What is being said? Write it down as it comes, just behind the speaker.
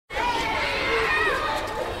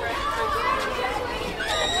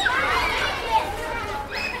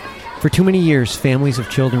For too many years, families of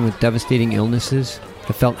children with devastating illnesses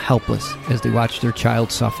have felt helpless as they watch their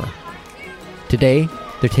child suffer. Today,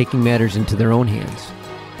 they're taking matters into their own hands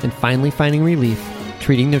and finally finding relief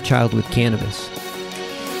treating their child with cannabis.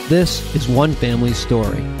 This is one family's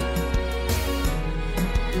story.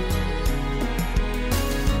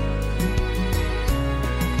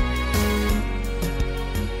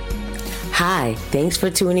 Hi, thanks for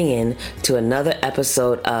tuning in to another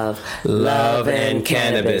episode of Love and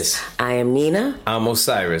Cannabis. I am Nina. I'm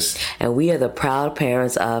Osiris. And we are the proud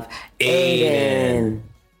parents of Aiden.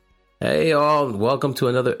 Hey all, welcome to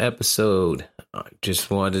another episode. I just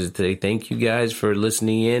wanted to say thank you guys for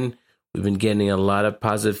listening in. We've been getting a lot of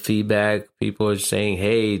positive feedback. People are saying,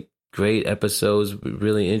 hey, great episodes, we're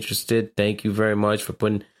really interested. Thank you very much for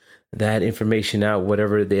putting that information out,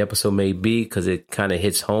 whatever the episode may be, because it kind of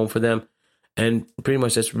hits home for them. And pretty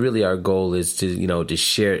much that's really our goal, is to, to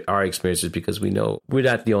share our experiences, because we know we're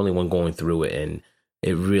not the only one going through it, and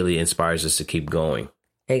it really inspires us to keep going.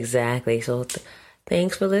 Exactly. So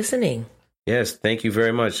thanks for listening. Yes, thank you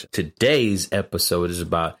very much. Today's episode is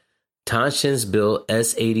about Tonchin's Bill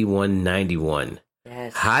S8191.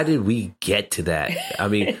 Yes. How did we get to that? I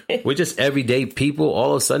mean, we're just everyday people.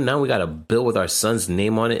 All of a sudden, now we got a bill with our son's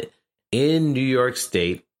name on it in New York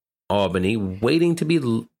State, Albany, waiting to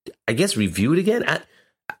be, I guess, reviewed again.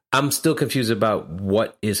 I'm still confused about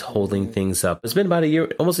what is holding things up. It's been about a year,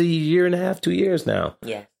 almost a year and a half, 2 years now.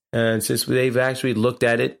 Yeah. And since they've actually looked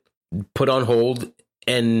at it, put on hold,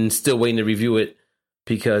 and still waiting to review it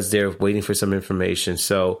because they're waiting for some information.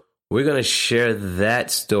 So we're going to share that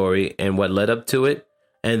story and what led up to it,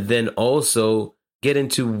 and then also get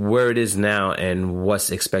into where it is now and what's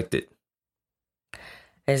expected.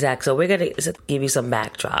 Exactly. So we're going to give you some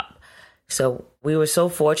backdrop. So we were so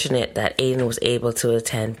fortunate that Aiden was able to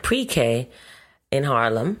attend pre-K in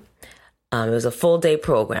Harlem. It was a full day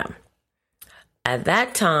program. At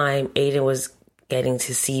that time, Aiden was getting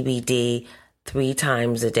to CBD 3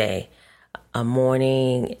 times a day, a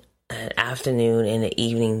morning, an afternoon, and an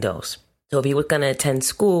evening dose. So if he was going to attend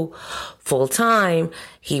school full time,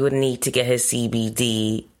 he would need to get his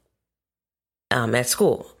CBD at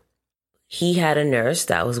school. He had a nurse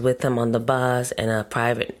that was with him on the bus, and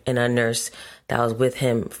a nurse that was with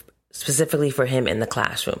him specifically for him in the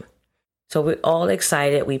classroom. So we're all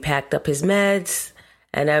excited. We packed up his meds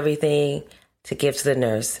and everything to give to the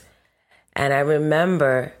nurse. And I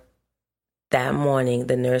remember that morning,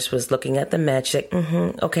 the nurse was looking at the med. She's like,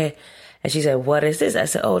 okay. And she said, what is this? I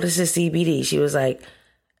said, oh, this is CBD. She was like,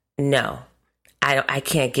 no, I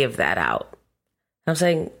can't give that out. I'm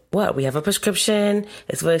saying, what? We have a prescription.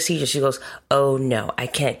 It's for a seizure. She goes, oh, no, I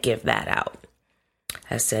can't give that out.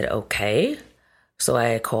 I said, okay. So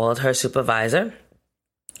I called her supervisor,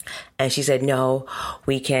 and she said, no,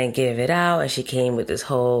 we can't give it out. And she came with this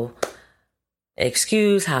whole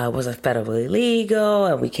excuse how it wasn't federally legal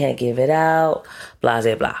and we can't give it out, blah,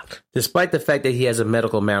 blah, blah. Despite the fact that he has a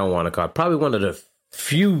medical marijuana card, probably one of the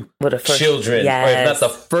few children, yes, or if not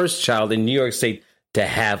the first child in New York State to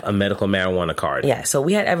have a medical marijuana card. Yeah, so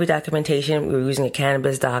we had every documentation. We were using a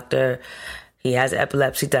cannabis doctor. He has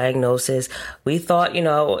epilepsy diagnosis. We thought,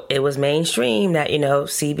 it was mainstream that,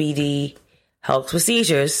 CBD helps with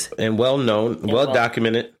seizures. And well known, well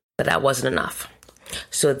documented. But that wasn't enough.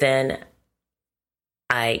 So then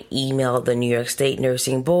I emailed the New York State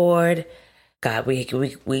Nursing Board. God, we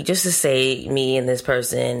just to say, me and this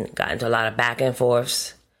person got into a lot of back and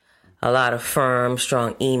forths. A lot of firm,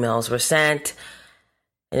 strong emails were sent.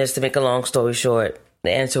 And just to make a long story short,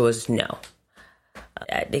 the answer was no.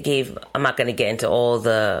 I'm not going to get into all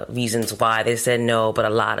the reasons why they said no, but a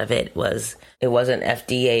lot of it wasn't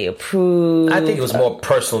FDA approved. I think it was more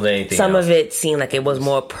personal than anything Some else. of it seemed like it was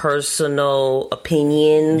more personal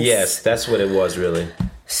opinions. Yes, that's what it was, really.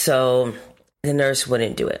 So the nurse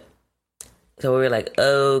wouldn't do it. So we were like,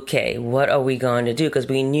 okay, what are we going to do? Because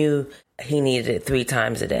we knew he needed it 3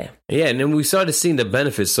 times a day. Yeah, and then we started seeing the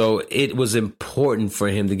benefits. So it was important for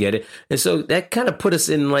him to get it. And so that kind of put us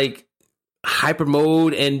in like hyper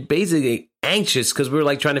mode and basically anxious, because we were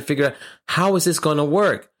like trying to figure out, how is this going to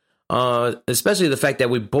work? Especially the fact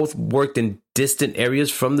that we both worked in distant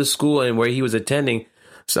areas from the school and where he was attending.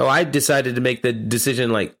 So I decided to make the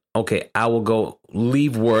decision like, okay, I will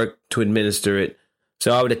leave work to administer it.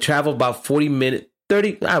 So I would travel about 30 minutes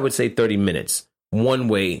one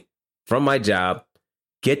way from my job,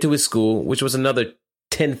 get to his school, which was another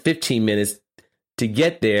 10, 15 minutes to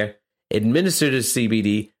get there, administer the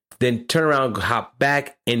CBD, then turn around, hop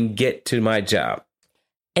back, and get to my job.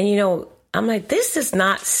 And, I'm like, this does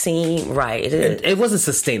not seem right. It wasn't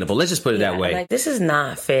sustainable. Let's just put it that way. This is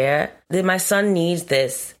not fair. My son needs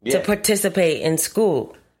this to participate in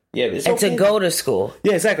school. Yeah, it's and okay to go to school.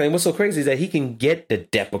 Yeah, exactly. And what's so crazy is that he can get the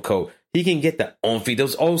Depakote. He can get the Onfi.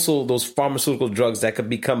 There's also those pharmaceutical drugs that could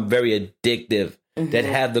become very addictive, that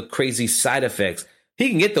have the crazy side effects. He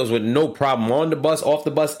can get those with no problem on the bus, off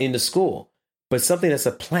the bus, into school. But something that's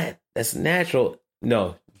a plant, that's natural,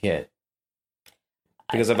 no, you can't.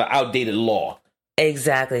 Because of an outdated law.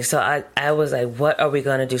 Exactly. So I was like, what are we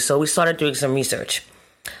going to do? So we started doing some research.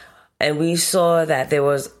 And we saw that there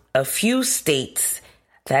was a few states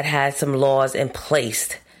that had some laws in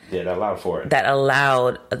place Yeah, that allowed for it. that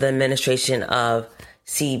allowed the administration of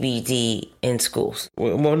CBD in schools.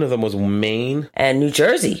 One of them was Maine. And New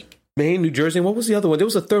Jersey. Maine, New Jersey. And what was the other one? There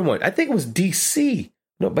was a third one. I think it was D.C.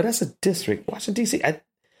 No, but that's a district. Washington, D.C.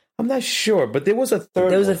 I'm not sure, but there was a third one.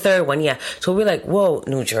 There was a third one, yeah. So we're like, whoa,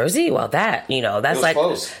 New Jersey? Well, that's like,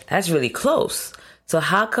 close. That's really close. So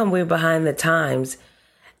how come we're behind the times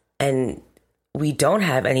and we don't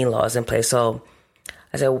have any laws in place? So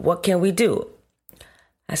I said, what can we do?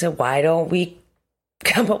 I said, why don't we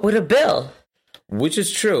come up with a bill? Which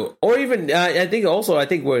is true. Or even, I think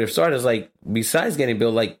where it started is like, besides getting a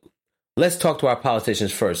bill, like, let's talk to our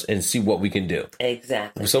politicians first and see what we can do.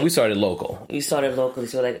 Exactly. So we started local. We started locally.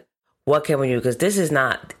 So like, what can we do? Because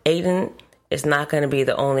Aiden is not going to be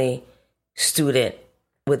the only student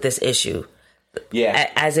with this issue. Yeah.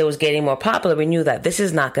 As it was getting more popular, we knew that this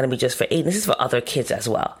is not going to be just for Aiden. This is for other kids as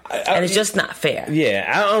well. And it's just not fair.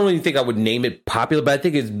 Yeah. I don't even think I would name it popular, but I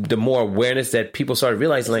think it's the more awareness that people started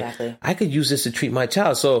realizing, Exactly. like, I could use this to treat my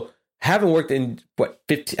child. So having worked in,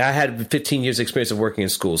 I had 15 years experience of working in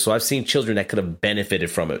schools. So I've seen children that could have benefited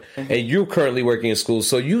from it. Mm-hmm. And you're currently working in schools.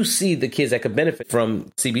 So you see the kids that could benefit from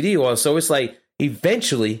CBD oil. So it's like,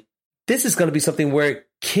 eventually, this is going to be something where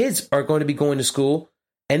kids are going to be going to school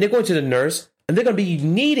and they're going to the nurse and they're going to be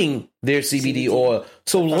needing their CBD oil.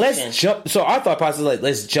 So let's jump. So our thought process is like,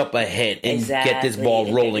 let's jump ahead and get this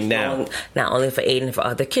ball rolling now. Not only for Aiden, for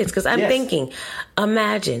other kids. Because I'm thinking,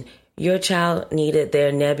 imagine your child needed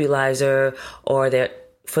their nebulizer or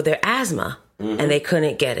for their asthma and they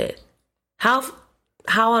couldn't get it. How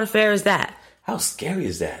unfair is that? How scary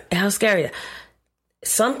is that? How scary.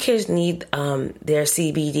 Some kids need their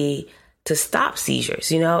CBD to stop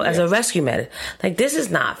seizures, as a rescue method. Like, this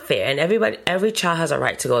is not fair. And every child has a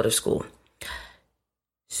right to go to school.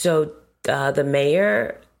 So the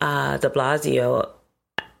mayor, de Blasio,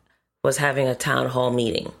 was having a town hall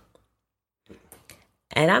meeting.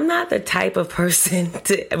 And I'm not the type of person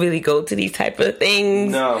to really go to these type of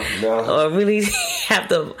things. No. Or really have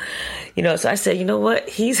to, so I said, you know what?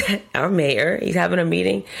 He's our mayor. He's having a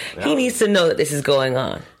meeting. He needs to know that this is going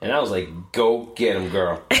on. And I was like, go get him,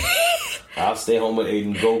 girl. I'll stay home with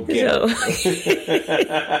Aiden. Go get him.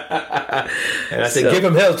 And I said, give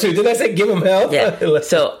him hell too. Did I say give him hell? Yeah.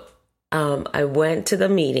 So I went to the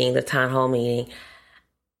meeting, the town hall meeting,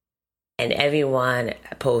 and everyone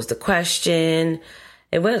posed a question.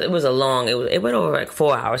 It went over like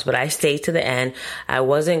 4 hours, but I stayed to the end. I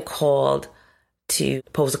wasn't called to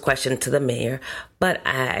pose a question to the mayor, but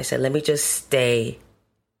I said, let me just stay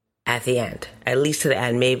at the end, at least to the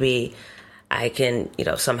end. Maybe I can,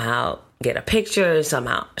 somehow get a picture,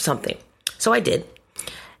 something. So I did.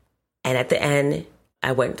 And at the end,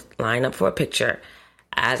 I went line up for a picture.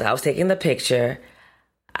 As I was taking the picture,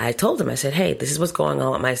 I told him, I said, hey, this is what's going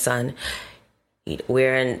on with my son.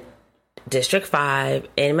 We're in District 5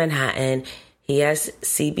 in Manhattan. He needs a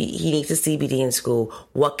CBD in school.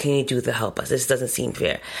 What can you do to help us? This doesn't seem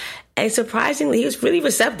fair. And surprisingly, he was really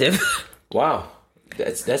receptive. Wow.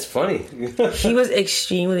 That's funny. He was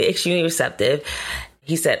extremely, extremely receptive.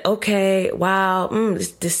 He said, okay, wow,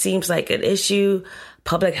 this seems like an issue,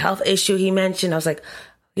 public health issue, he mentioned. I was like,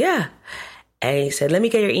 yeah. And he said, let me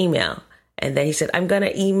get your email. And then he said, I'm going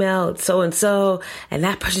to email so-and-so, and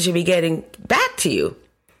that person should be getting back to you.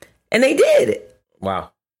 And they did.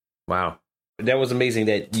 Wow. That was amazing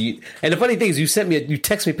that you, and the funny thing is you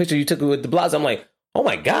text me a picture you took with de Blasio. I'm like, oh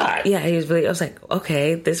my God. Yeah, I was like,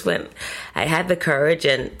 okay, I had the courage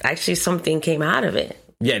and actually something came out of it.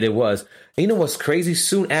 Yeah, there was. And you know what's crazy?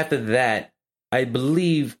 Soon after that, I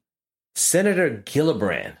believe Senator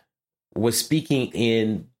Gillibrand was speaking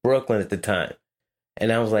in Brooklyn at the time.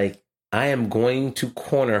 And I was like, I am going to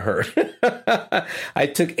corner her. I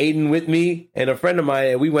took Aiden with me and a friend of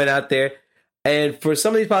mine, and we went out there. And for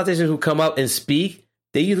some of these politicians who come up and speak,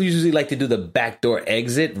 they usually like to do the backdoor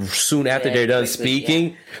exit soon after they're done speaking.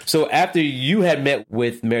 Yeah. So after you had met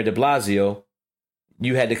with Mayor de Blasio,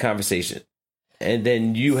 you had the conversation. And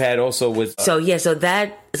then you had also with... So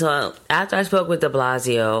after I spoke with de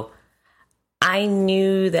Blasio, I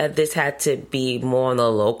knew that this had to be more on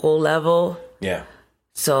the local level. Yeah.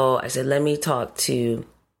 So I said, let me talk to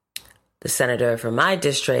the senator from my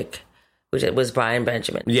district, which was Brian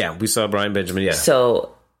Benjamin. Yeah, we saw Brian Benjamin, yeah.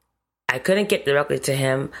 So I couldn't get directly to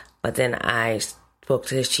him, but then I spoke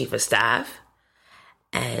to his chief of staff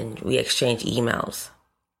and we exchanged emails.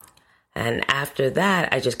 And after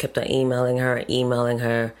that, I just kept on emailing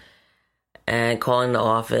her, and calling the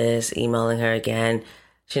office, emailing her again.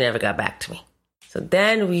 She never got back to me. So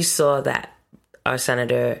then we saw that our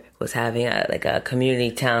senator was having a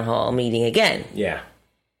community town hall meeting again. Yeah.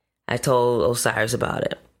 I told Osiris about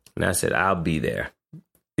it. And I said, I'll be there.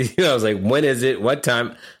 I was like, when is it? What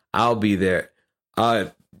time? I'll be there.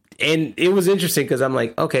 And it was interesting because I'm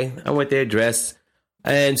like, okay, I went there dressed.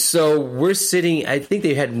 And so we're sitting, I think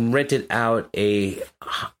they had rented out I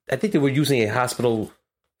think they were using a hospital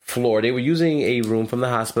floor. They were using a room from the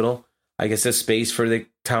hospital, I guess a space for the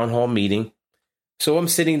town hall meeting. So I'm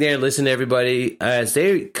sitting there and listening to everybody as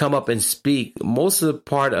they come up and speak. Most of the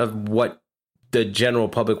part of what the general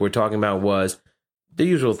public were talking about was the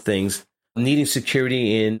usual things, needing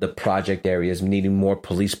security in the project areas, needing more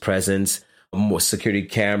police presence, more security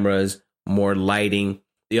cameras, more lighting.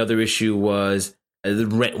 The other issue was the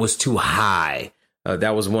rent was too high.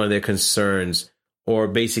 That was one of their concerns, or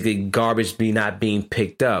basically garbage not being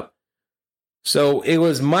picked up. So it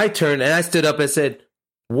was my turn, and I stood up and said,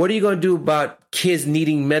 what are you going to do about kids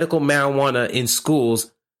needing medical marijuana in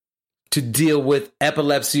schools to deal with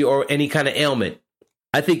epilepsy or any kind of ailment?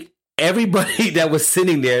 I think everybody that was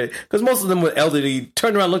sitting there, because most of them were elderly,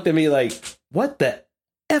 turned around and looked at me like, what the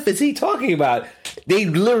F is he talking about? They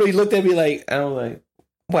literally looked at me like, I'm like,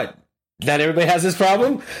 what? Not everybody has this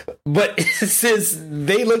problem? But since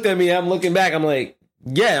they looked at me, I'm looking back, I'm like,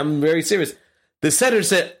 yeah, I'm very serious. The senator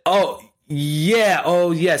said, oh,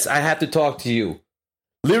 yes, I have to talk to you.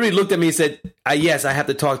 Literally looked at me and said, yes, I have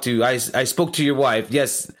to talk to you. I spoke to your wife.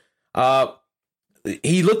 Yes.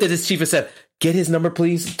 He looked at his chief and said, get his number,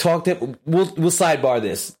 please. Talk to him. We'll sidebar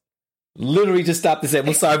this. Literally just stopped and said,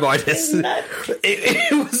 we'll sidebar this.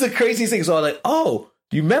 It was the craziest thing. So I was like, oh,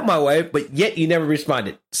 you met my wife, but yet you never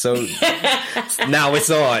responded. So now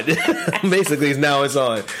it's on. Basically, now it's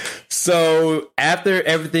on. So after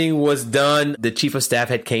everything was done, the chief of staff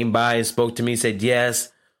had came by and spoke to me, said,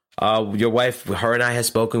 yes, your wife, her and I had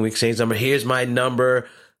spoken. We exchanged number. Here's my number.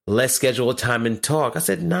 Let's schedule a time and talk. I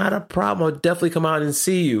said, not a problem. I'll definitely come out and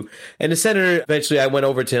see you. And the senator, eventually I went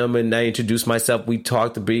over to him and I introduced myself. We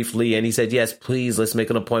talked briefly and he said, yes, please, let's make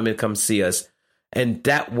an appointment. Come see us. And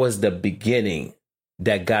that was the beginning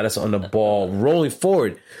that got us on the ball rolling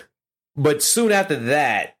forward. But soon after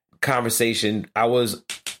that conversation, I was,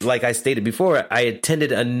 like I stated before, I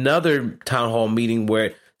attended another town hall meeting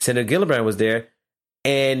where Senator Gillibrand was there.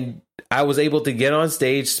 And I was able to get on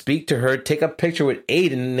stage, speak to her, take a picture with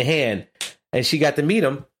Aiden in the hand, and she got to meet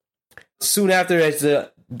him. Soon after, as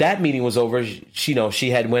that meeting was over, she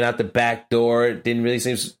had went out the back door. Didn't really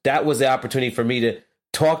seem. That was the opportunity for me to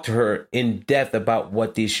talk to her in depth about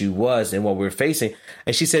what the issue was and what we were facing.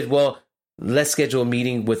 And she said, well, let's schedule a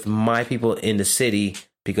meeting with my people in the city,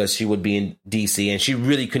 because she would be in D.C. and she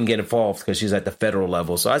really couldn't get involved because she's at the federal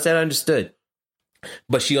level. So I said, I understood.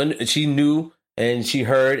 But she knew. And she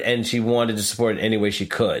heard, and she wanted to support it any way she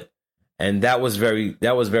could. And that was very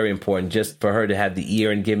important, just for her to have the ear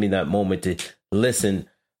and give me that moment to listen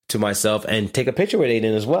to myself and take a picture with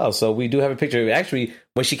Aiden as well. So we do have a picture. Actually,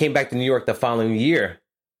 when she came back to New York the following year,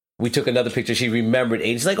 we took another picture. She remembered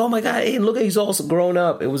Aiden. She's like, oh my God, Aiden, look, he's also grown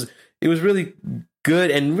up. It was really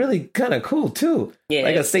good and really kind of cool too. Yeah,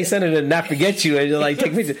 like a state senator not forget you and you're like,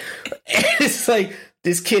 take pictures. And it's like,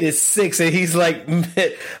 this kid is 6 and he's like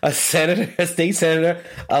a senator, a state senator,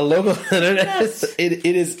 a local senator. Yes. It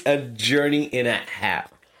is a journey and a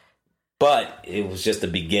half, but it was just the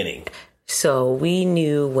beginning. So we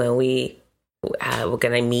knew when we were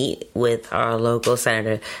going to meet with our local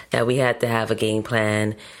senator that we had to have a game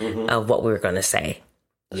plan of what we were going to say.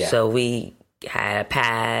 Yeah. So we had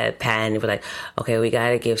a pen. We're like, okay, we got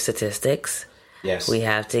to give statistics. Yes. We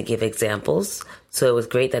have to give examples. So it was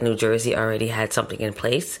great that New Jersey already had something in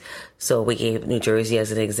place. So we gave New Jersey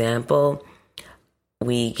as an example.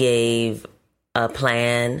 We gave a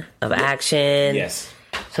plan of action. Yes.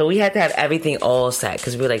 So we had to have everything all set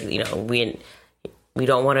because we were like, we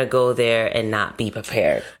don't want to go there and not be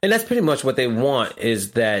prepared. And that's pretty much what they want,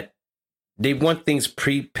 is that they want things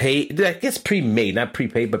prepaid. I guess pre-made, not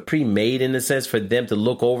prepaid, but pre-made in a sense, for them to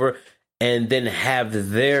look over and then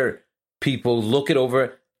have their people look it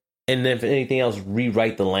over. And then if anything else,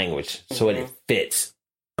 rewrite the language so it fits,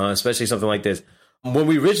 especially something like this. When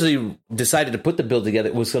we originally decided to put the bill together,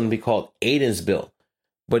 it was going to be called Aiden's Bill.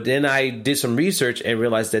 But then I did some research and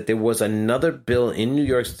realized that there was another bill in New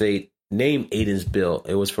York State named Aiden's Bill.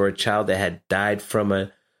 It was for a child that had died from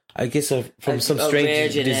a I guess from some rare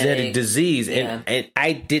strange genetic genetic disease. Yeah. And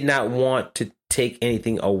I did not want to take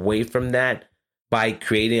anything away from that by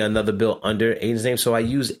creating another bill under Aiden's name. So I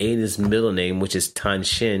used Aiden's middle name, which is Tan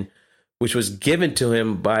Shin, which was given to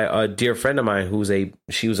him by a dear friend of mine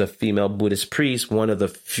she was a female Buddhist priest, one of the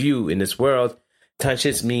few in this world. Tan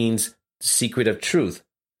Shin means secret of truth.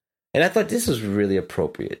 And I thought this was really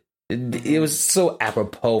appropriate. It was so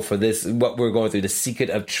apropos for this, what we're going through, the secret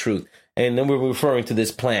of truth. And then we're referring to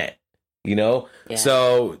this plant, Yeah.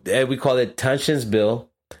 So we call it Tan Shin's bill,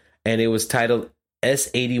 and it was titled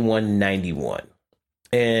S8191.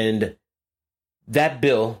 And that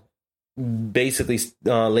bill basically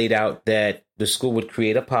laid out that the school would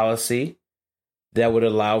create a policy that would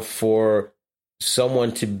allow for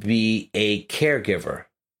someone to be a caregiver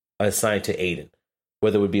assigned to Aiden,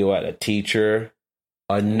 whether it would be a teacher,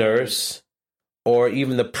 a nurse, or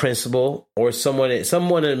even the principal, or someone at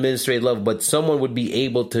administrative level, but someone would be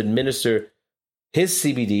able to administer his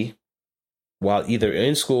CBD while either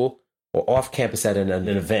in school or off campus at an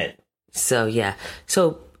event. So it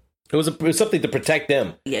was something to protect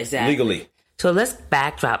them legally. So let's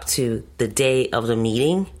backdrop to the day of the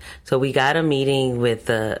meeting. So we got a meeting with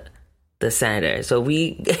the senator. So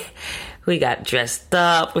we got dressed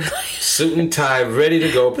up, suit and tie, ready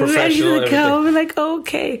to go, professional. Ready to go. We're like,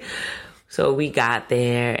 okay. So we got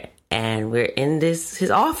there and we're in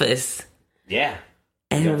his office. Yeah.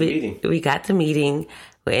 And we got the meeting.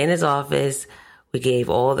 We're in his office. We gave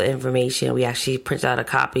all the information. We actually printed out a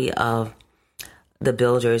copy of the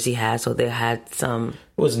bill Jersey had. So they had some.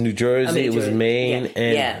 It was New Jersey. It was Maine.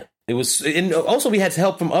 It was. And also we had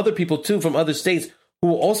help from other people too, from other states who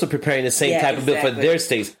were also preparing the same type of bill for their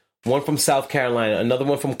states. One from South Carolina, another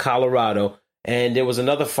one from Colorado, and there was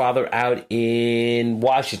another father out in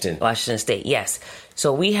Washington State, yes.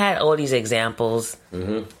 So we had all these examples.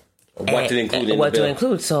 Mm-hmm. What to include in the bill. What to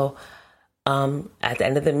include. So at the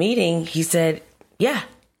end of the meeting, he said, yeah.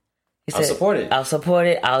 I'll support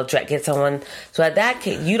it. I'll get someone. So at that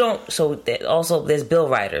case, you don't. So also there's bill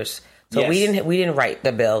writers. So we didn't write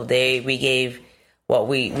the bill. We gave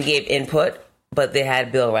input, but they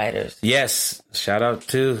had bill writers. Yes, shout out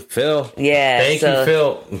to Phil. Yeah, thank you,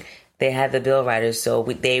 Phil. They had the bill writers, so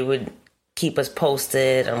they would keep us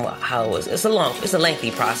posted on how it was. It's a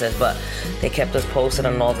lengthy process, but they kept us posted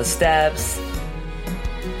on all the steps.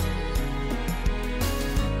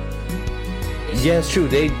 Yeah, it's true.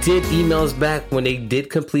 They did emails back when they did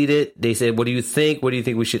complete it. They said, what do you think? What do you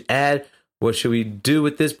think we should add? What should we do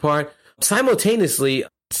with this part? Simultaneously,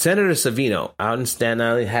 Senator Savino out in Staten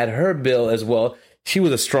Island had her bill as well. She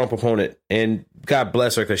was a strong proponent, and God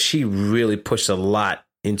bless her because she really pushed a lot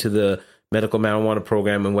into the medical marijuana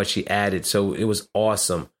program and what she added. So it was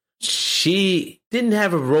awesome. She didn't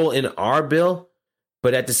have a role in our bill,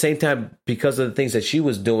 but at the same time, because of the things that she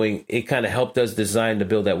was doing, it kind of helped us design the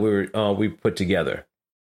bill that we put together.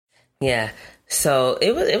 Yeah. So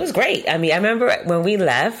it was great. I mean, I remember when we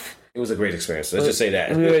left. It was a great experience. Let's just say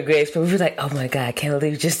that. We were a great experience. We were like, oh my God, I can't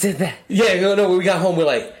believe we just did that. Yeah, no, when we got home, we're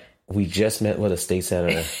like, we just met with a state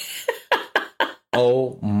senator.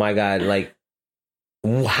 Oh my God. Like,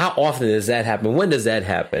 how often does that happen? When does that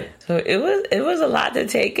happen? So it was a lot to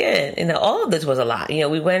take in. All of this was a lot.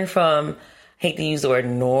 We went from, I hate to use the word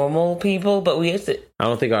normal people, but we used to. I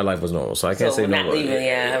don't think our life was normal, so I can't say normal.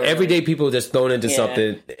 Everyday people just thrown into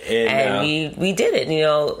something. And we did it.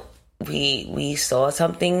 We saw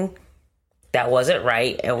something that wasn't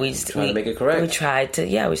right, and we tried to make it correct. We tried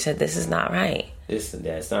to, we said, this is not right. It's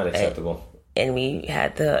not acceptable. And we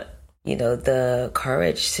had the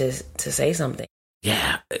courage to say something.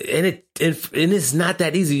 Yeah, and it's not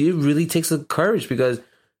that easy. It really takes a courage because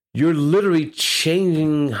you're literally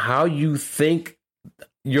changing how you think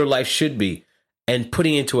your life should be and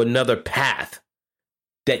putting into another path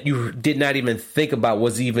that you did not even think about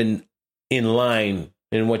was even in line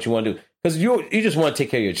in what you want to do. Because you just want to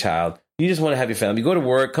take care of your child. You just want to have your family. You go to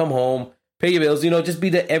work, come home, pay your bills, just be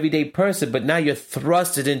the everyday person. But now you're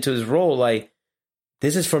thrusted into his role like,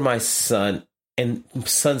 this is for my son and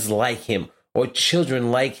sons like him or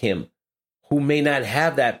children like him who may not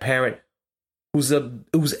have that parent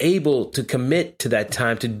who's able to commit to that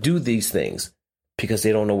time to do these things because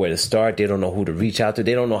they don't know where to start. They don't know who to reach out to.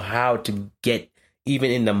 They don't know how to get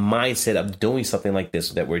even in the mindset of doing something like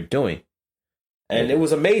this that we're doing. And it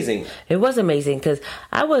was amazing. It was amazing because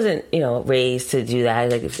I wasn't, raised to do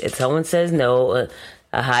that. Like if someone says no,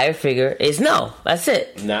 a higher figure is no. That's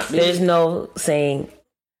it. Not me. There's no saying.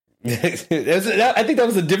 I think that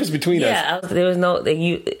was the difference between us. Yeah, there was no.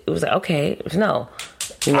 It was like, okay, it was no.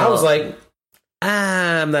 I was like,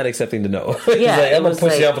 I'm not accepting the no. Yeah, like, I'm going to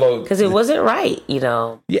push the envelope. Because it wasn't right, you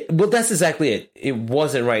know. Yeah, well, that's exactly it. It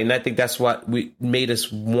wasn't right. And I think that's what made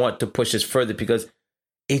us want to push this further, because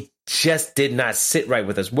it just did not sit right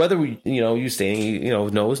with us. Whether we, you saying,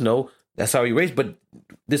 no is no, that's how we raised. But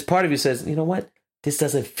this part of you says, you know what? This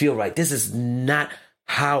doesn't feel right. This is not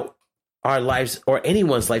how our lives or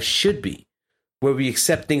anyone's life should be, where we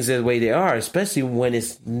accept things the way they are, especially when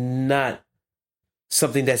it's not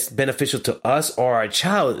something that's beneficial to us or our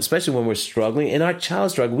child, especially when we're struggling and our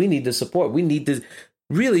child's struggling. We need the support. We need to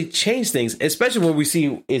really change things, especially when we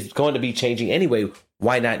see it's going to be changing anyway.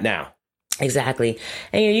 Why not now? Exactly.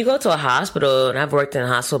 And you go to a hospital, and I've worked in a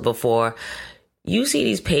hospital before, you see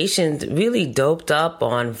these patients really doped up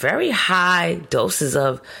on very high doses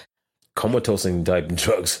of comatose type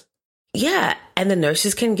drugs. Yeah, and the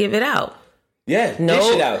nurses can give it out. Yeah,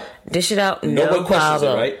 dish it out, no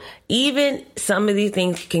problem. Right? Even some of these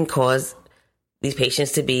things can cause these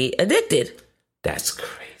patients to be addicted. That's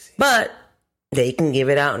crazy. But they can give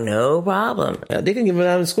it out, no problem. Yeah, they can give it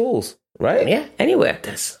out in schools, right? Yeah, anywhere.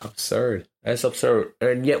 That's absurd.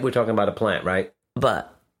 And yet we're talking about a plant, right?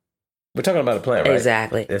 But we're talking about a plant, right?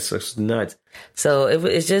 Exactly. That's just nuts. So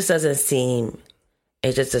it just doesn't seem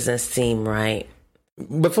right.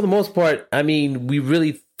 But for the most part, I mean, we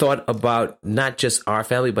really thought about not just our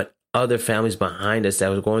family, but other families behind us that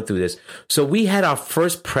was going through this. So we had our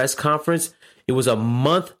first press conference. It was a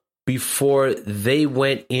month before they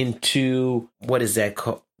went into, what is that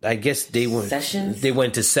called? I guess they went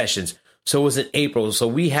to sessions. So it was in April. So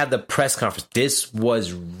we had the press conference. This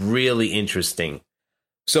was really interesting.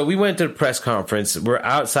 So we went to the press conference. We're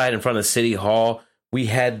outside in front of City Hall. We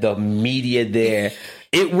had the media there.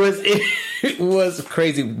 It was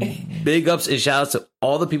crazy. Big ups and shout outs to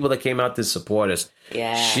all the people that came out to support us.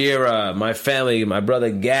 Yeah. Shira, my family, my brother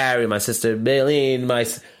Gary, my sister Bailene,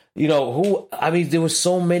 there were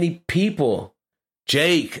so many people.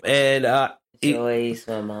 Jake and Joyce,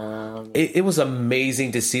 my mom. It was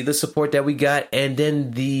amazing to see the support that we got. And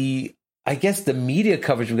then the media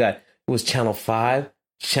coverage we got, it was Channel 5,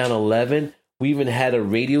 Channel 11. We even had a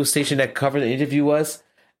radio station that covered and interviewed us.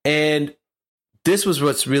 And this was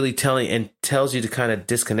what's really telling and tells you the kind of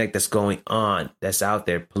disconnect that's going on, that's out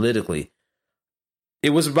there politically.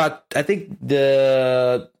 It was about, I think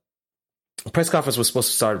the press conference was supposed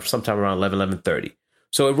to start sometime around 11:30.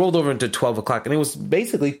 So it rolled over into 12 o'clock, and it was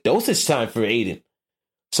basically dosage time for Aiden.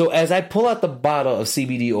 So as I pull out the bottle of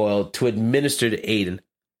CBD oil to administer to Aiden,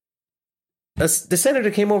 the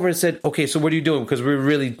senator came over and said, okay, so what are you doing? Because we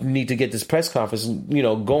really need to get this press conference,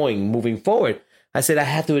 moving forward. I said, I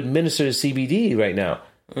have to administer the CBD right now.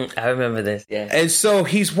 I remember this, yeah. And so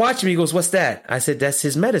he's watching me. He goes, what's that? I said, that's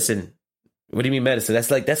his medicine. What do you mean medicine? That's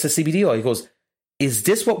the CBD oil. He goes, is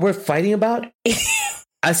this what we're fighting about?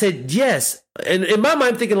 I said, yes. And in my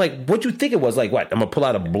mind, I'm thinking, like, what you think it was? Like, what? I'm going to pull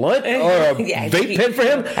out a blunt or a vape pen for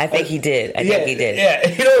him? I think he did. I think he did.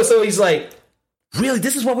 Yeah. So he's like, really?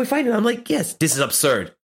 This is what we're fighting? I'm like, yes, this is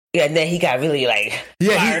absurd. Yeah, and then he got really,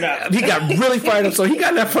 fired up. He got really fired up. So he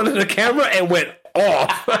got in front of the camera and went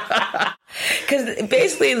off. Because it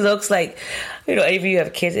basically looks like, if you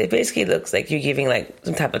have kids, it basically looks like you're giving,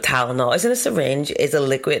 some type of Tylenol. It's in a syringe. It's a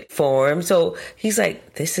liquid form. So he's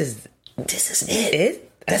like, this is it?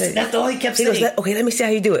 That's all he kept saying. He goes, okay, let me see how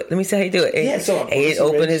you do it. And so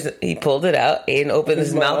he pulled it out. Aiden opened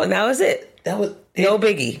his mouth, and that was it. That was it. No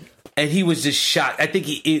biggie. And he was just shocked. I think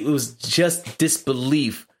it was just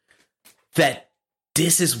disbelief that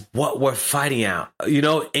this is what we're fighting out,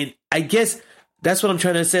 and I guess that's what I'm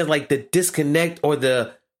trying to say, like the disconnect or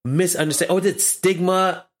the misunderstanding or the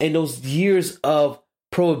stigma and those years of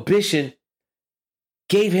prohibition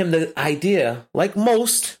gave him the idea, like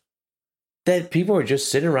most, that people are just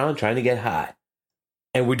sitting around trying to get high.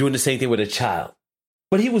 And we're doing the same thing with a child.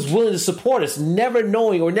 But he was willing to support us, never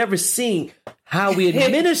knowing or never seeing how we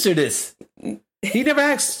administer this. He never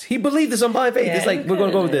asked. He believed this on blind faith. It's like, we're going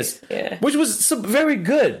to go with this. Yeah. Which was very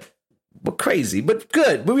good, but crazy, but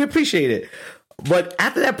good. But we appreciate it. But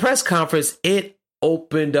after that press conference, it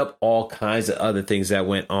opened up all kinds of other things that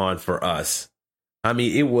went on for us. I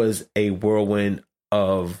mean, it was a whirlwind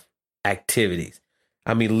of activities.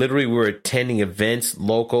 I mean, literally, we were attending events,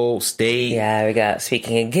 local, state. Yeah, we got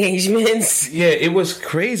speaking engagements. Yeah, it was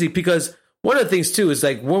crazy because one of the things, too, is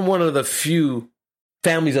like we're one of the few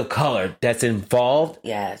families of color that's involved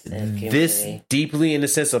this deeply in the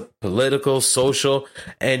sense of political, social,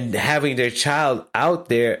 and having their child out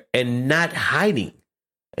there and not hiding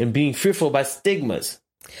and being fearful by stigmas.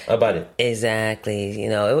 about it. Exactly. You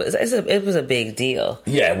know, it was a big deal.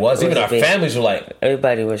 Yeah, it was. Even our families were like...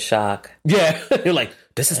 Everybody was shocked. Yeah. They're like,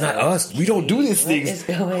 this is not us. We don't do these things. What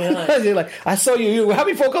is going on? They're like, I saw you. How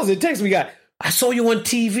many phone calls and texts we got? I saw you on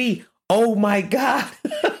TV. Oh, my God.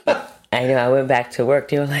 I know. I went back to work.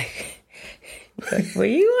 They were like... Were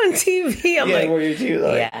you on TV? I'm like, were you too?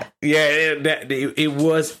 Like, yeah. It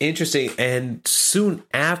was interesting. And soon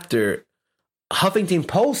after, Huffington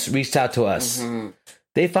Post reached out to us. Mm-hmm.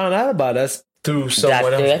 They found out about us through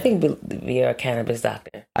someone else. I think via a cannabis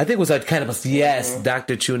doctor. I think it was a cannabis. Yes, mm-hmm.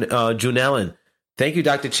 Dr. June Ellen. Thank you,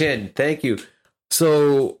 Dr. Chin. Thank you.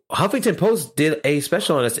 So Huffington Post did a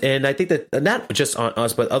special on us. And I think that not just on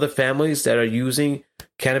us, but other families that are using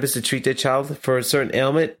cannabis to treat their child for a certain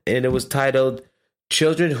ailment. And it was titled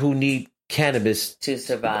Children Who Need Cannabis to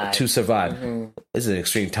Survive. Mm-hmm. This is an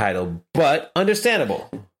extreme title, but understandable.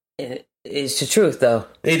 It's the truth, though.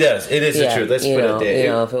 It does. It is the truth. Let's put it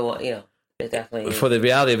there. It definitely. For the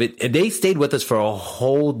reality of it, and they stayed with us for a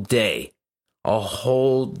whole day. A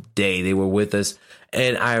whole day they were with us.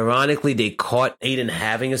 And ironically, they caught Aiden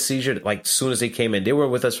having a seizure like as soon as they came in. They were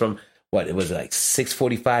with us from, it was like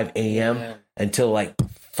 6:45 a.m. until like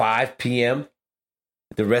 5 p.m.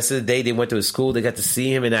 The rest of the day, they went to his school. They got to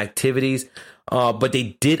see him in activities. But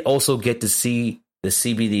they did also get to see the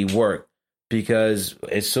CBD work. Because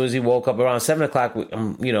as soon as he woke up around 7 o'clock,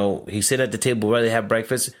 he's sitting at the table ready to have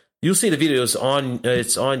breakfast. You'll see the videos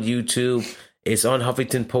it's on YouTube. It's on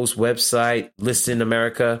Huffington Post website, listed in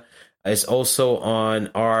America. It's also on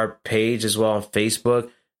our page as well on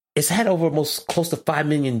Facebook. It's had over almost close to 5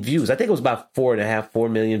 million views. I think it was about 4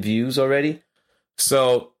 million views already.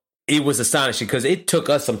 So it was astonishing because it took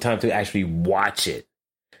us some time to actually watch it.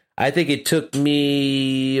 I think it took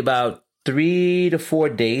me about 3 to 4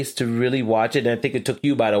 days to really watch it. And I think it took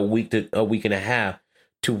you about a week and a half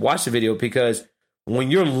to watch the video because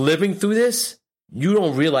when you're living through this, you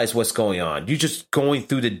don't realize what's going on. You're just going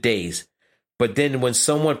through the days. But then when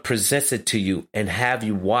someone presents it to you and have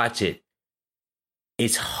you watch it,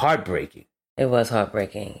 it's heartbreaking. It was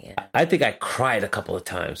heartbreaking, yeah. I think I cried a couple of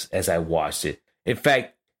times as I watched it. In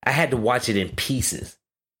fact, I had to watch it in pieces.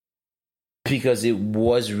 Because it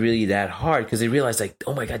was really that hard. Because they realized, like,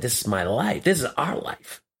 oh my God, this is my life. This is our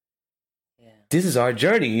life. Yeah. This is our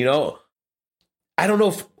journey. I don't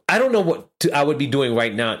know what I would be doing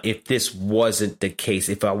right now if this wasn't the case.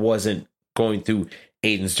 If I wasn't going through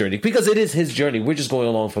Aiden's journey, because it is his journey. We're just going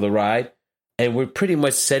along for the ride, and we're pretty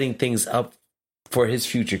much setting things up for his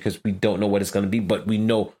future because we don't know what it's going to be, but we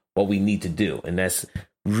know what we need to do, and that's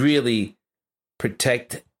really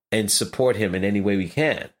protect and support him in any way we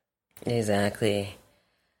can. Exactly.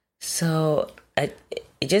 So it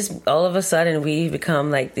just all of a sudden we become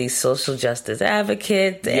like these social justice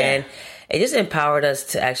advocates, and it just empowered us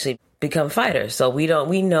to actually become fighters. So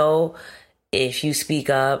we know if you speak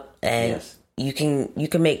up and you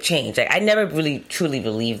can make change. Like I never really truly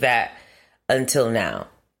believed that until now.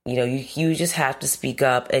 You just have to speak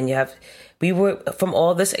up, and we were from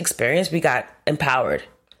all this experience, we got empowered.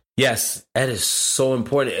 Yes, that is so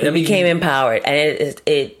important. We became empowered, and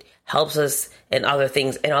it helps us in other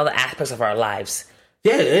things, in other aspects of our lives.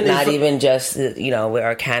 Yeah. And not even just, with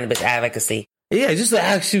our cannabis advocacy. Yeah, just to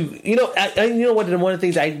ask you, one of the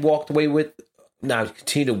things I walked away with, now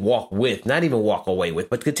continue to walk with, not even walk away with,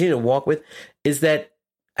 but continue to walk with, is that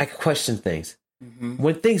I question things. Mm-hmm.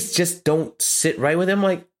 When things just don't sit right with him, I'm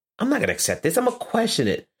like, I'm not going to accept this. I'm going to question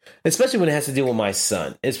it. Especially when it has to deal with my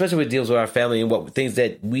son, especially when it deals with our family and what things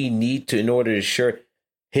that we need to in order to ensure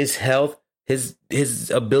his health,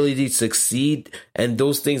 his ability to succeed, and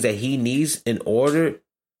those things that he needs in order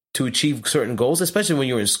to achieve certain goals, especially when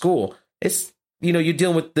you're in school. It's, you're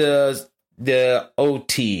dealing with the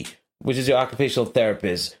OT, which is your occupational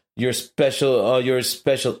therapist, your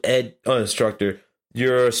special ed instructor,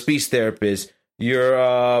 your speech therapist,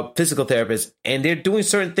 your physical therapist, and they're doing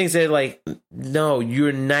certain things that are like, no,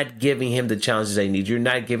 you're not giving him the challenges that he needs. You're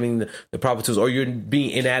not giving the proper tools, or you're being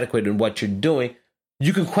inadequate in what you're doing.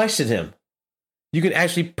 You can question him. You can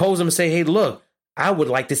actually pose him and say, hey, look, I would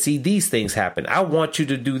like to see these things happen. I want you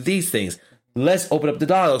to do these things. Let's open up the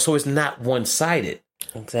dialogue so it's not one-sided.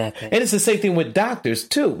 Exactly. And it's the same thing with doctors,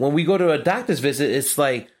 too. When we go to a doctor's visit, it's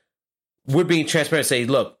like we're being transparent and say,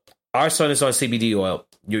 look, our son is on CBD oil.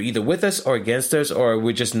 You're either with us or against us, or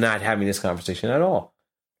we're just not having this conversation at all.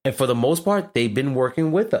 And for the most part, they've been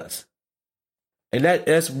working with us. And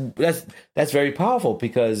that's very powerful,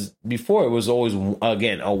 because before it was always,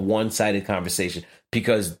 again, a one-sided conversation,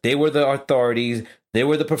 because they were the authorities, they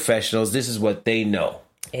were the professionals, this is what they know.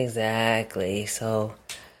 Exactly. So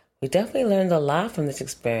we definitely learned a lot from this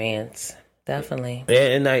experience. Definitely.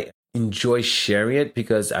 And enjoy sharing it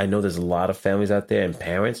because I know there's a lot of families out there and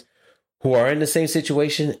parents who are in the same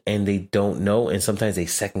situation and they don't know. And sometimes they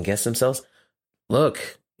second guess themselves.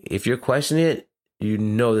 Look, if you're questioning it, you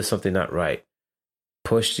know there's something not right.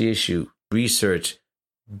 Push the issue, research,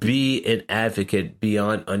 be an advocate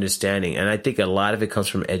beyond understanding. And I think a lot of it comes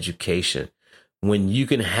from education. When you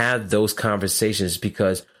can have those conversations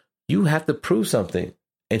because you have to prove something.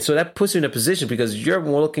 And so that puts you in a position because you're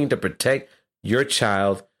looking to protect your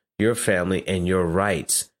child, your family, and your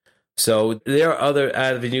rights. So there are other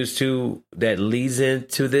avenues too that leads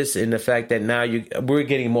into this, in the fact that now we're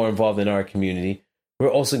getting more involved in our community. We're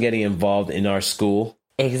also getting involved in our school.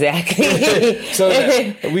 Exactly. So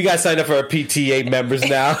we got signed up for our PTA members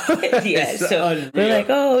now. Yeah, so we're like,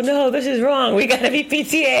 oh no, this is wrong. We got to be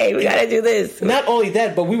PTA. We got to do this. Not only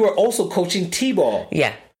that, but we were also coaching T-ball.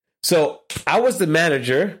 Yeah. So I was the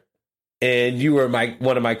manager, and you were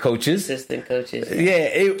one of my coaches, Assistant coaches. Yeah,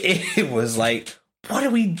 it was like, what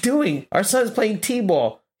are we doing? Our son's playing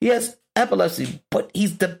T-ball. He has epilepsy, but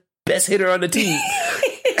he's the best hitter on the team.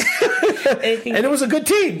 And it was a good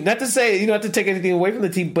team. Not to say, you don't have to take anything away from the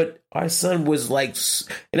team, but our son was like,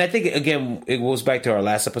 and I think, again, it goes back to our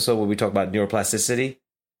last episode where we talked about neuroplasticity,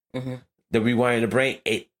 the rewiring the brain.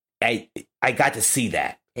 I got to see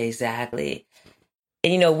that. Exactly.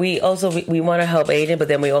 And, you know, we want to help Aiden, but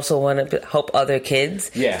then we also want to help other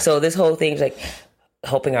kids. Yeah. So this whole thing's like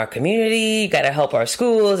helping our community, got to help our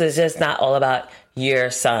schools. It's just not all about your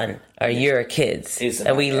son or your kids.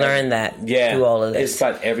 And we learned that through all of this. It's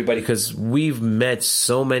about everybody, because we've met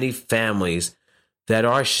so many families that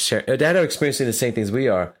are experiencing the same things we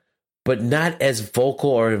are, but not as vocal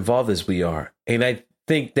or involved as we are. And I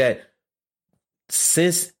think that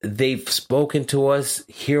since they've spoken to us,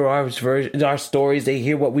 hear our stories, they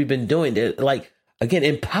hear what we've been doing, it, like, again,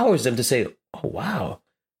 empowers them to say, oh, wow,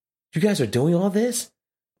 you guys are doing all this?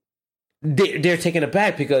 They're taken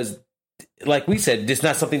aback because, like we said, it's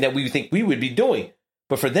not something that we think we would be doing.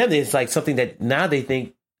 But for them, it's like something that now they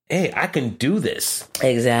think, hey, I can do this.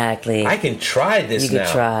 Exactly. I can try this now. You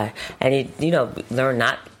can try. And, learn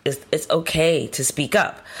not, it's okay to speak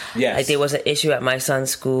up. Yes. Like, there was an issue at my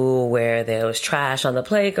son's school where there was trash on the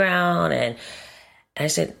playground. And I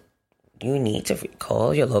said, you need to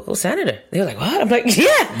call your local senator. They were like, what? I'm like,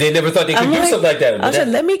 yeah. They never thought they could do something like that. I said,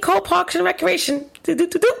 let me call Parks and Recreation.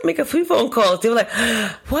 Make a few phone calls. They were like,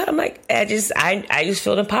 what? I'm like, I just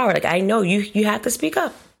feel empowered. Like, I know you have to speak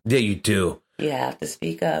up. Yeah, you do. You have to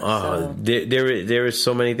speak up. So. There is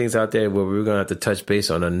so many things out there where we're going to have to touch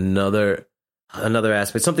base on another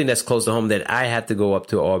aspect, something that's close to home that I have to go up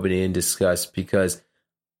to Albany and discuss, because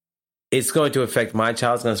it's going to affect my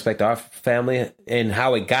child. It's going to affect our family and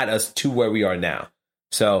how it got us to where we are now.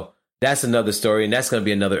 So that's another story, and that's going to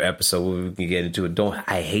be another episode where we can get into it.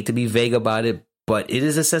 I hate to be vague about it, but it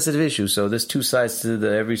is a sensitive issue. So there's two sides to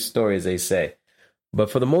every story, as they say.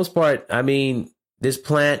 But for the most part, I mean, this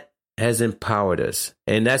plant has empowered us.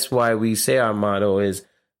 And that's why we say our motto is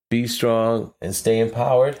be strong and stay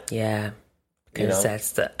empowered. Yeah, because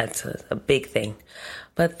that's a big thing.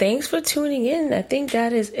 But thanks for tuning in. I think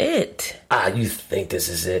that is it. You think this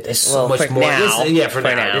is it? There's so much more. For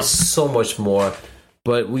now. There's so much more.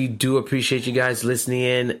 But we do appreciate you guys listening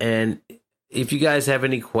in. And if you guys have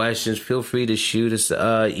any questions, feel free to shoot us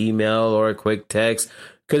an email or a quick text,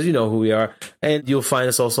 because you know who we are. And you'll find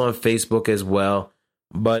us also on Facebook as well.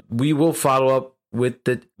 But we will follow up with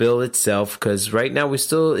the bill itself, because right now it's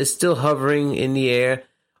still hovering in the air,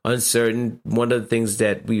 uncertain. One of the things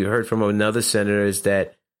that we heard from another senator is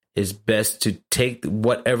that it's best to take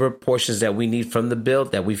whatever portions that we need from the bill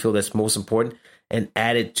that we feel that's most important and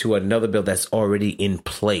add it to another bill that's already in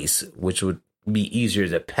place, which would be easier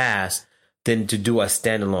to pass than to do a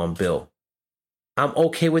standalone bill. I'm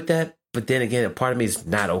okay with that, but then again, a part of me is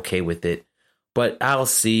not okay with it. But I'll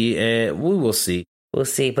see, and we will see. We'll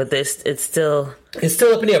see, but it's still up in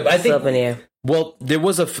the air. But I think up in the air. Well, there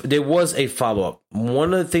was a follow-up.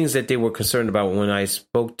 One of the things that they were concerned about when I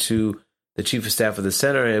spoke to the chief of staff of the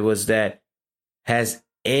center, it was that, has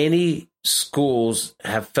any schools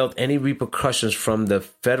have felt any repercussions from the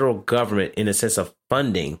federal government in a sense of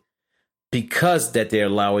funding because that they're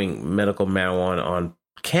allowing medical marijuana on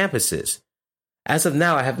campuses? As of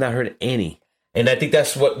now, I have not heard any. And I think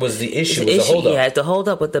that's what was the issue. The holdup. Yeah, the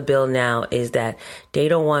holdup with the bill now is that they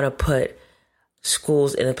don't want to put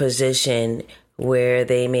schools in a position where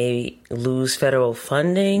they may lose federal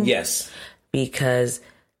funding. Yes. Because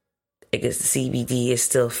I guess the CBD is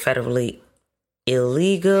still federally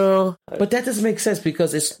illegal. But that doesn't make sense,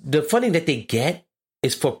 because it's the funding that they get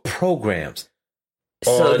is for programs.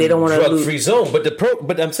 So they don't want to drug-free zone.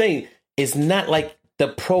 But I'm saying it's not like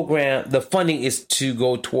the funding is to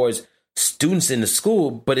go towards students in the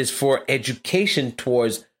school, but it's for education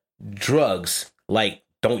towards drugs, like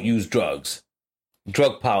don't use drugs,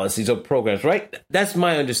 drug policies or programs, right? That's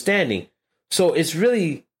my understanding. So it's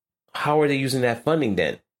really, how are they using that funding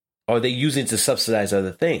then? Are they using it to subsidize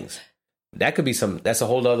other things? That could be that's a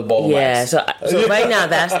whole other ball of wax. So right now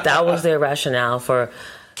that was their rationale for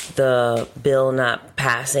the bill not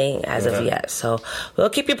passing as of yet. So we'll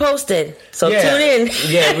keep you posted. So tune in.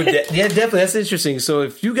 Yeah, definitely. That's interesting. So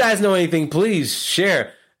if you guys know anything, please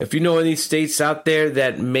share. If you know any states out there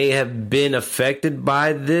that may have been affected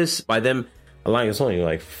by this, by them allowing, it's only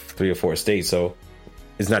like 3 or 4 states, so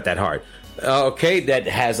it's not that hard. That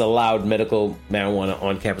has allowed medical marijuana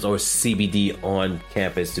on campus or CBD on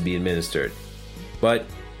campus to be administered. But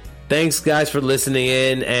thanks, guys, for listening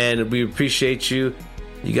in, and we appreciate you.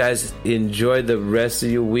 You guys enjoy the rest of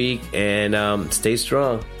your week, and stay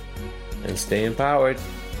strong and stay empowered.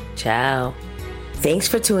 Ciao. Thanks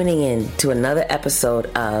for tuning in to another episode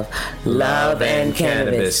of Love and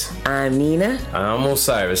Cannabis. I'm Nina. I'm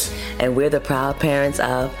Osiris. And we're the proud parents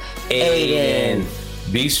of Aiden.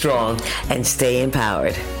 Be strong. And stay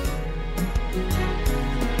empowered.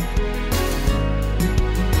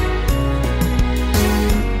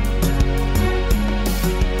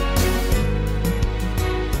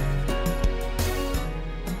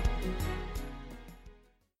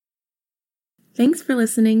 Thanks for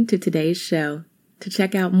listening to today's show. To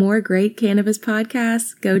check out more great cannabis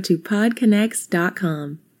podcasts, go to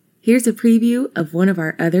podconnects.com. Here's a preview of one of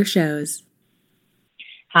our other shows.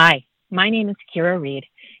 Hi, my name is Kira Reed,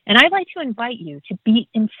 and I'd like to invite you to be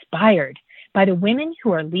inspired by the women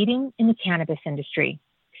who are leading in the cannabis industry.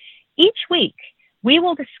 Each week, we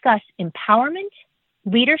will discuss empowerment,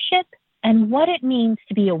 leadership, and what it means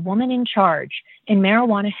to be a woman in charge in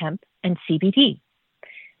marijuana, hemp, and CBD.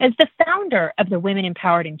 As the founder of the Women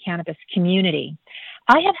Empowered in Cannabis community,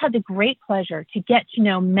 I have had the great pleasure to get to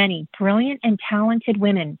know many brilliant and talented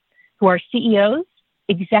women who are CEOs,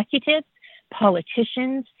 executives,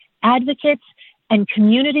 politicians, advocates, and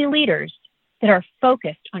community leaders that are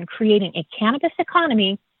focused on creating a cannabis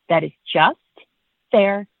economy that is just,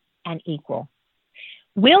 fair, and equal.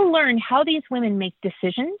 We'll learn how these women make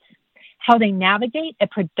decisions, how they navigate a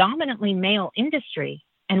predominantly male industry,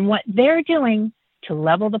 and what they're doing to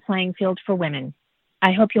level the playing field for women.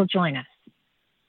 I hope you'll join us.